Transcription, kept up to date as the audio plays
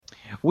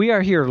We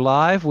are here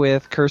live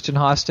with Kirsten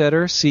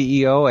Hostetter,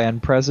 CEO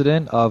and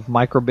President of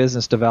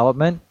Microbusiness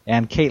Development,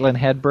 and Caitlin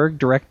Hedberg,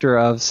 Director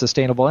of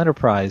Sustainable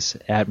Enterprise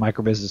at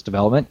Microbusiness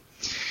Development,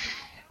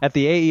 at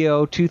the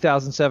AEO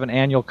 2007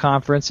 Annual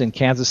Conference in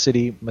Kansas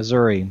City,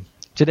 Missouri.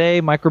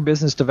 Today,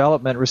 Microbusiness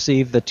Development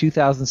received the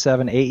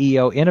 2007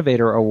 AEO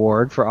Innovator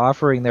Award for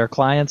offering their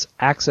clients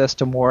access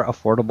to more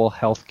affordable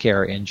health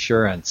care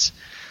insurance.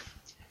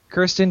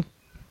 Kirsten,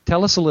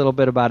 tell us a little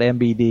bit about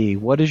MBD.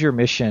 What is your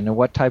mission and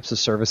what types of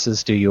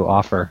services do you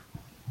offer?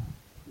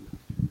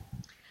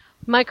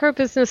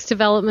 Microbusiness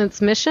Development's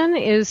mission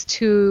is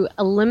to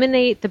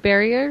eliminate the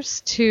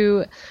barriers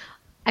to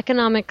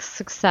economic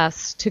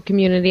success to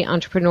community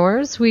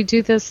entrepreneurs. We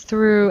do this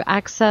through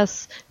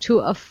access to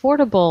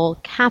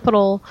affordable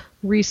capital,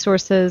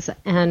 resources,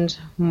 and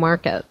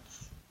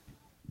markets.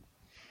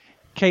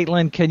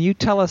 Caitlin, can you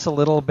tell us a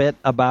little bit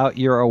about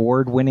your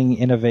award-winning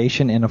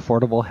innovation in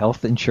affordable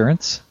health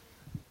insurance?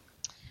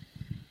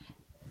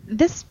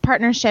 This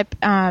partnership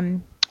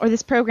or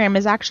this program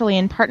is actually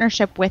in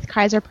partnership with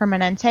Kaiser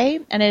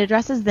Permanente, and it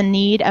addresses the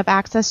need of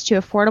access to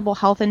affordable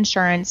health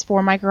insurance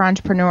for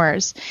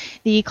micro-entrepreneurs.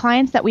 The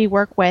clients that we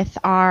work with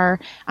are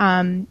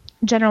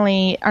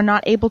generally are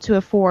not able to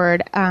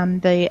afford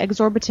the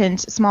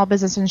exorbitant small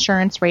business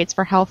insurance rates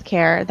for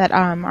healthcare that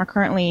are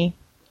currently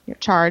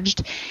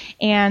charged.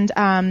 And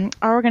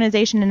our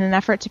organization, in an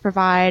effort to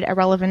provide a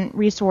relevant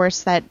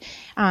resource that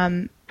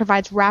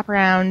provides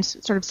wraparound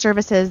sort of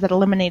services that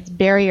eliminates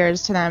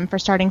barriers to them for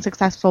starting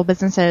successful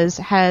businesses,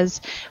 has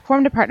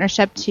formed a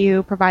partnership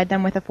to provide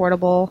them with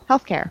affordable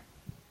health care.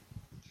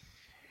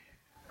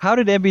 How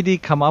did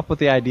MBD come up with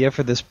the idea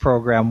for this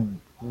program?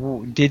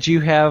 When did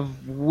you have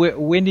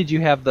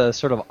the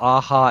sort of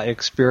aha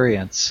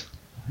experience?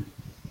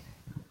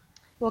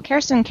 Well,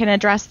 Kirsten can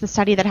address the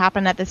study that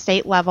happened at the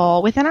state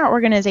level. Within our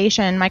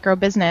organization,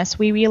 Microbusiness,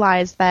 we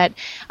realized that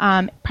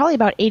probably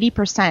about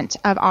 80%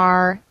 of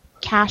our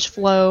cash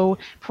flow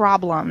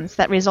problems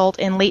that result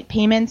in late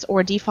payments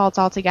or defaults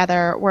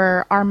altogether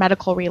are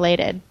medical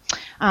related.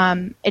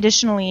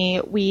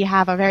 Additionally, we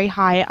have a very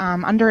high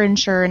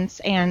underinsurance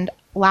and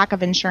lack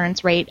of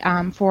insurance rate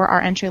for our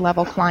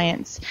entry-level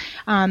clients.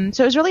 So it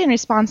was really in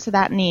response to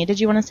that need. Did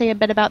you want to say a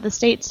bit about the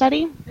state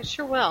study? I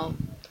sure will.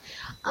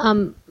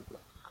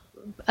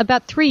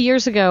 About 3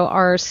 years ago,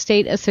 our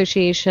state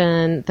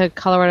association, the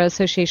Colorado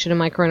Association of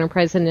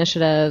Microenterprise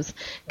Initiatives,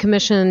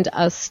 commissioned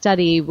a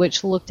study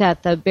which looked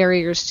at the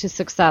barriers to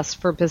success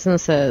for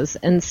businesses.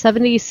 And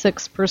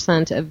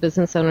 76% of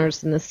business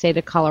owners in the state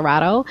of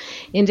Colorado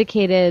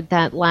indicated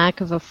that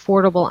lack of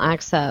affordable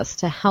access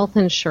to health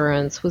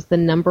insurance was the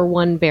number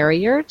one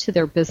barrier to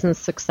their business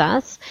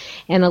success.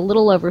 And a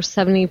little over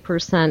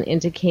 70%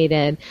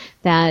 indicated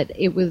that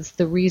it was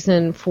the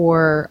reason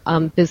for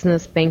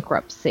business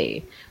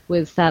bankruptcy,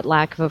 was that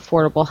lack of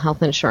affordable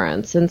health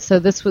insurance. And so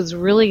this was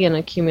really an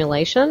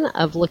accumulation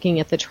of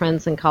looking at the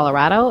trends in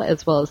Colorado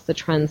as well as the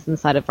trends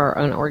inside of our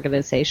own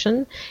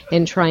organization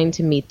and trying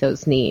to meet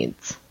those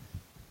needs.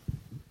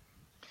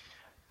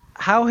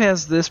 How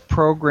has this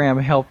program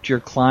helped your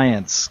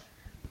clients?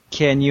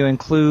 Can you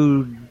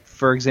include,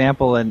 for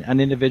example, an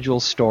individual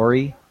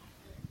story?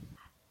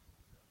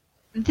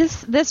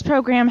 This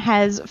program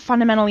has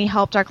fundamentally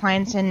helped our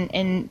clients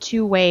in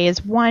two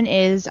ways. One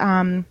is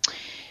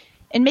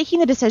in making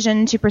the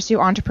decision to pursue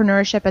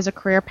entrepreneurship as a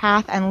career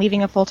path and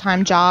leaving a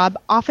full-time job,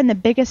 often the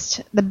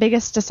biggest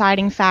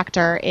deciding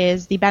factor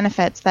is the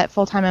benefits that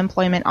full-time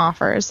employment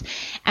offers.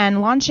 And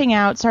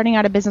starting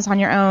out a business on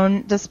your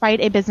own, despite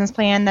a business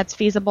plan that's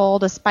feasible,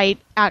 despite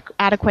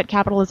adequate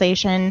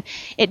capitalization,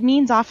 it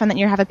means often that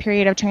you have a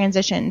period of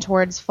transition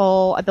towards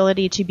full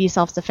ability to be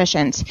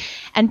self-sufficient.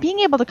 And being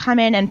able to come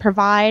in and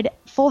provide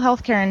full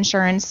healthcare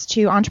insurance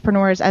to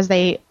entrepreneurs as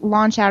they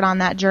launch out on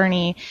that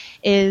journey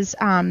is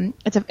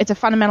it's a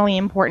fundamentally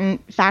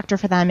important factor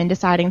for them in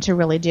deciding to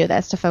really do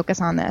this, to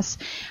focus on this.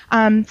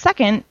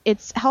 Second,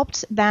 it's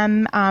helped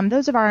them,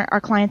 those of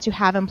our clients who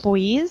have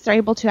employees, they're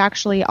able to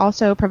actually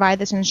also provide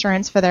this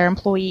insurance for their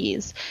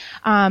employees.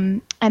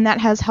 And that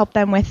has helped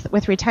them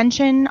with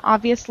retention.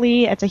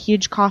 Obviously, it's a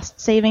huge cost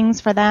savings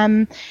for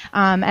them,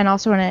 and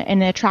also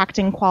in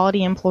attracting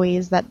quality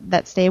employees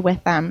that stay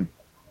with them.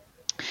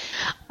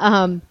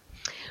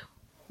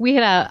 We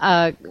had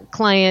a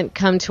client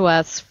come to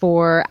us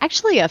for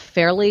actually a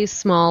fairly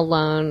small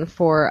loan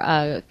for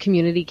a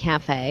community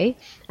cafe,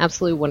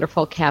 absolutely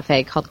wonderful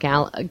cafe called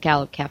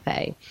Gallup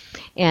Cafe.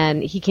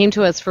 And he came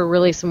to us for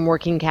really some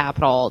working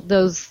capital.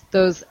 Those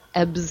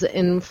ebbs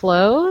and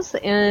flows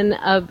in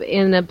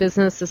a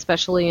business,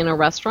 especially in a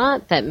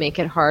restaurant, that make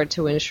it hard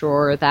to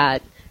ensure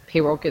that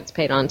payroll gets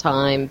paid on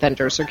time,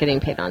 vendors are getting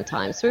paid on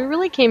time. So we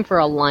really came for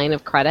a line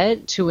of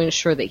credit to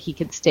ensure that he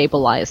could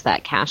stabilize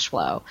that cash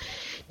flow.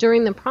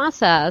 During the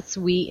process,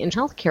 we in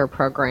healthcare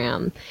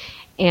program,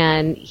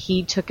 and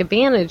he took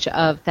advantage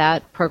of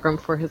that program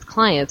for his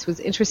clients. It was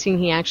interesting,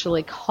 he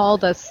actually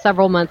called us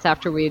several months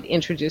after we had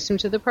introduced him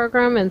to the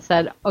program and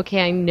said, okay,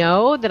 I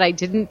know that I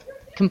didn't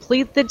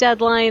complete the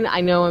deadline?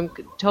 I know I'm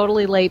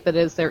totally late, but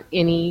is there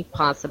any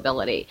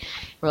possibility?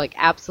 We're like,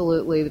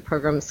 absolutely, the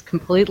program's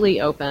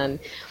completely open.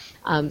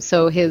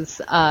 So his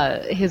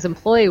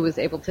employee was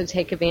able to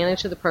take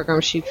advantage of the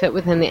program. She fit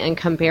within the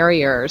income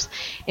barriers.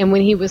 And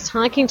when he was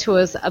talking to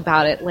us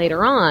about it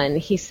later on,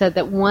 he said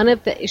that one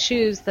of the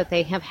issues that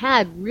they have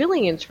had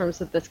really in terms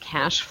of this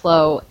cash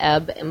flow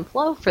ebb and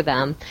flow for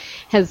them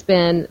has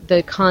been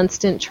the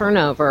constant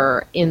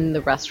turnover in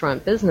the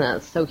restaurant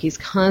business. So he's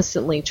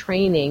constantly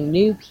training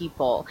new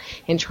people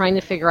and trying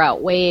to figure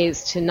out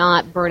ways to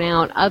not burn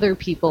out other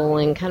people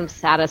and kind of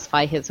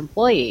satisfy his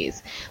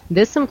employees.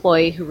 This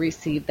employee who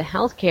received the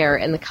healthcare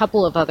and the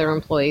couple of other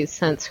employees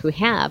since who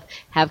have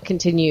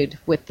continued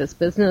with this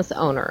business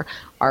owner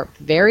are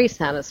very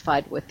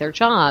satisfied with their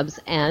jobs,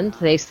 and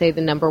they say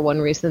the number one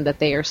reason that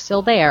they are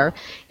still there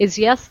is,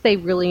 yes, they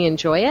really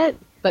enjoy it,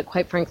 but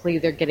quite frankly,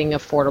 they're getting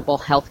affordable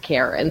health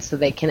care, and so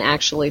they can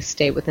actually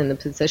stay within the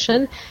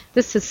position.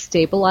 This has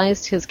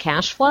stabilized his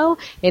cash flow,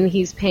 and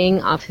he's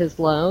paying off his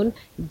loan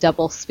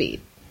double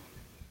speed.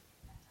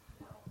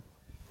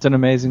 It's an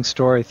amazing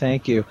story.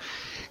 Thank you.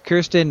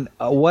 Kirsten,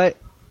 what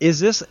is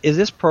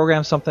this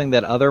program something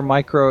that other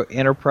micro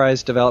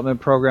enterprise development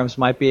programs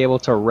might be able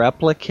to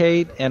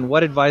replicate? And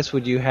what advice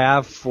would you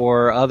have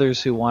for others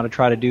who want to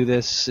try to do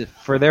this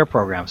for their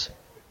programs?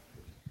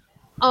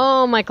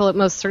 Oh, Michael, it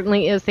most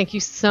certainly is. Thank you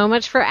so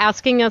much for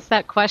asking us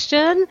that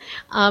question.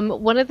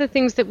 One of the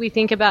things that we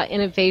think about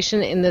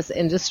innovation in this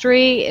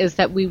industry is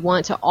that we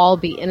want to all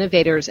be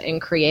innovators and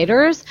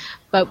creators,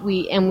 but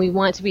we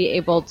want to be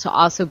able to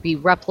also be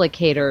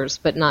replicators,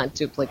 but not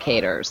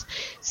duplicators.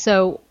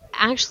 So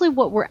actually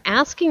what we're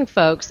asking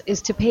folks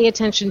is to pay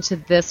attention to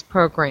this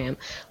program.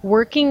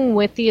 Working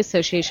with the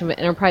Association of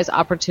Enterprise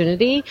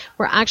Opportunity,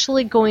 we're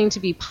actually going to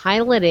be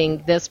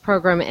piloting this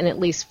program in at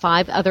least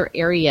 5 other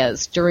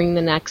areas during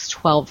the next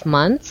 12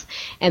 months.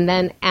 And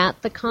then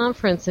at the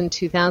conference in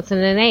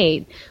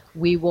 2008,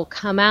 we will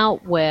come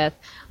out with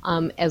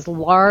as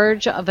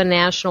large of a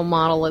national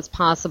model as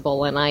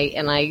possible. And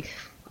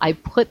I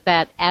put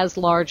that as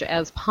large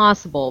as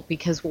possible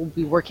because we'll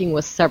be working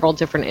with several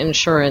different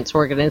insurance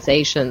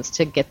organizations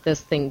to get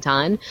this thing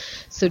done.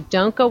 So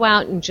don't go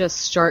out and just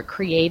start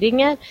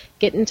creating it.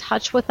 Get in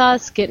touch with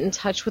us. Get in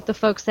touch with the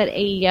folks at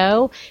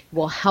AEO.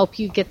 We'll help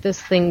you get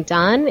this thing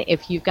done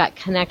if you've got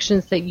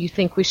connections that you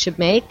think we should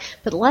make.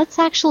 But let's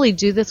actually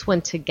do this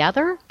one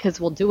together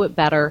because we'll do it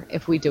better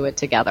if we do it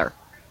together.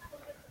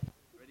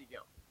 Ready to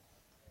go.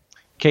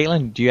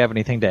 Caitlin, do you have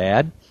anything to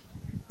add?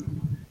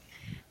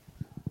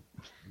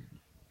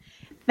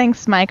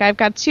 Thanks, Mike. I've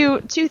got two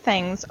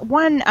things.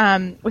 One,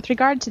 with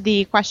regard to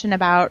the question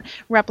about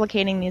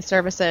replicating these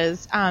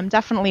services,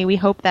 definitely we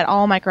hope that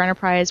all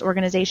microenterprise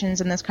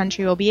organizations in this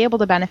country will be able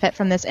to benefit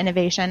from this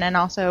innovation and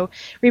also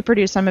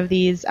reproduce some of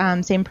these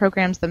same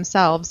programs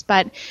themselves.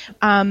 But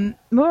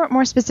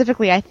more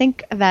specifically, I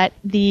think that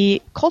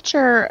the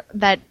culture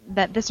that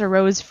this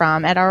arose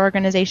from at our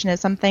organization is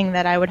something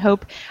that I would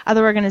hope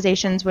other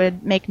organizations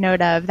would make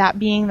note of, that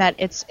being that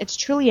it's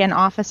truly an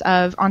office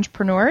of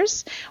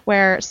entrepreneurs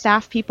where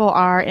staff people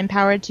are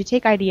empowered to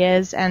take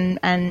ideas and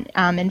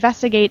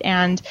investigate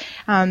and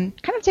kind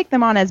of take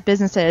them on as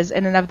businesses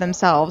in and of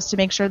themselves to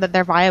make sure that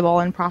they're viable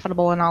and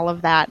profitable and all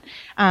of that.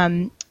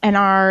 And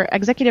our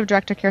executive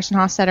director, Kirsten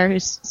Hostetter, who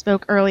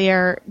spoke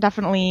earlier,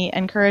 definitely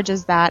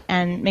encourages that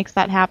and makes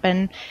that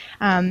happen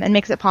and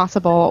makes it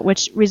possible,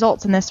 which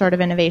results in this sort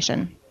of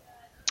innovation.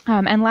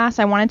 And last,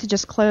 I wanted to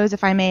just close,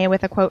 if I may,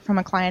 with a quote from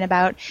a client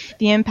about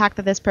the impact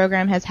that this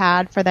program has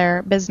had for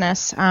their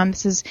business.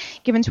 This is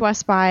given to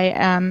us by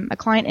a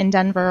client in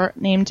Denver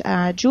named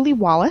Julie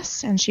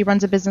Wallace, and she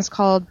runs a business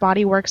called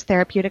Bodyworks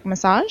Therapeutic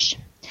Massage.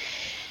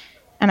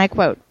 And I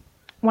quote,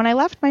 "When I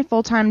left my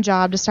full-time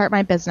job to start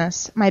my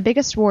business, my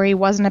biggest worry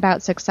wasn't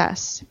about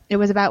success. It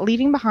was about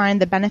leaving behind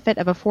the benefit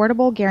of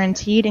affordable,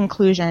 guaranteed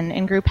inclusion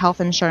in group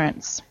health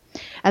insurance.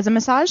 As a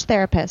massage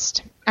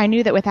therapist, I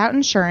knew that without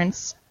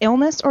insurance,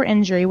 illness or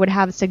injury would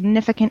have a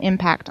significant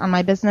impact on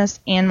my business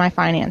and my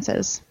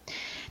finances.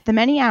 The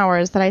many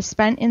hours that I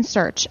spent in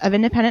search of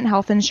independent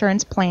health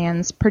insurance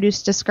plans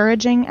produced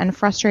discouraging and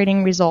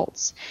frustrating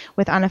results,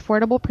 with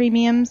unaffordable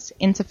premiums,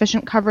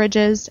 insufficient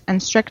coverages,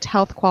 and strict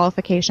health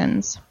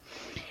qualifications.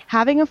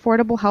 Having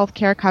affordable health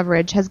care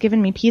coverage has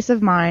given me peace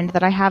of mind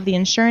that I have the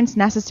insurance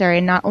necessary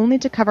not only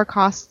to cover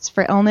costs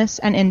for illness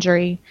and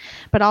injury,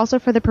 but also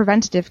for the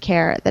preventative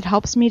care that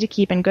helps me to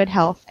keep in good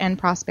health and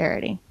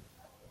prosperity."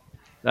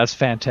 That's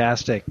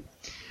fantastic.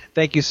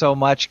 Thank you so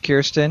much,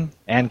 Kirsten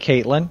and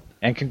Caitlin,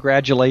 and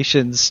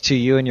congratulations to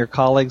you and your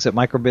colleagues at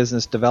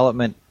Microbusiness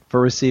Development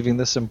for receiving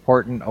this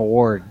important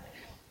award.